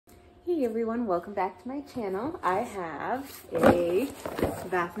Hey everyone, welcome back to my channel. I have a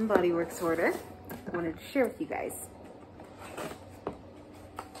Bath & Body Works order I wanted to share with you guys.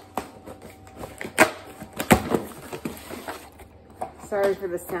 Sorry for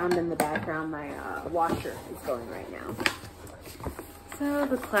the sound in the background, my washer is going right now. So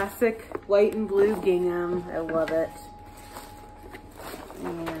the classic white and blue gingham, I love it.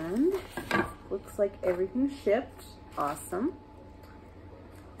 And looks like everything's shipped, awesome.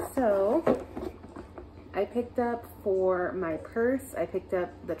 So I picked up for my purse, I picked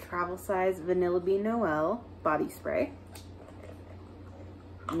up the travel size Vanilla Bean Noel body spray.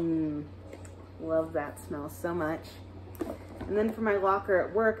 Love that smell so much. And then for my locker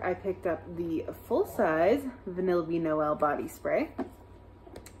at work, I picked up the full size Vanilla Bean Noel body spray.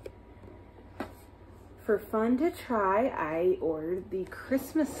 For fun to try, I ordered the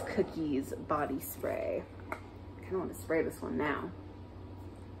Christmas Cookies body spray. I kind of want to spray this one now.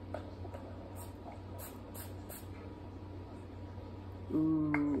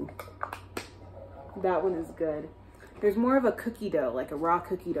 Ooh, that one is good. There's more of a cookie dough, like a raw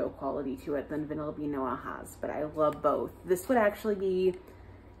cookie dough quality to it than Vanilla Bean Noel has, but I love both. This would actually be,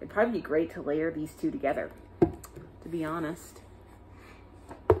 it'd probably be great to layer these two together, to be honest.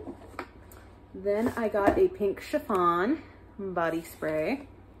 Then I got a pink chiffon body spray.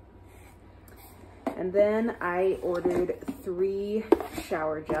 And then I ordered 3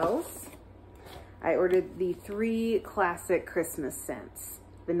 shower gels. I ordered the 3 classic Christmas scents: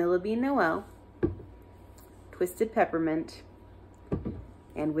 Vanilla Bean Noel, Twisted Peppermint,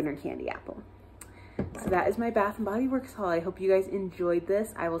 and Winter Candy Apple. So that is my Bath & Body Works haul. I hope you guys enjoyed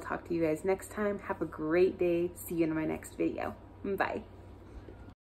this. I will talk to you guys next time. Have a great day. See you in my next video. Bye.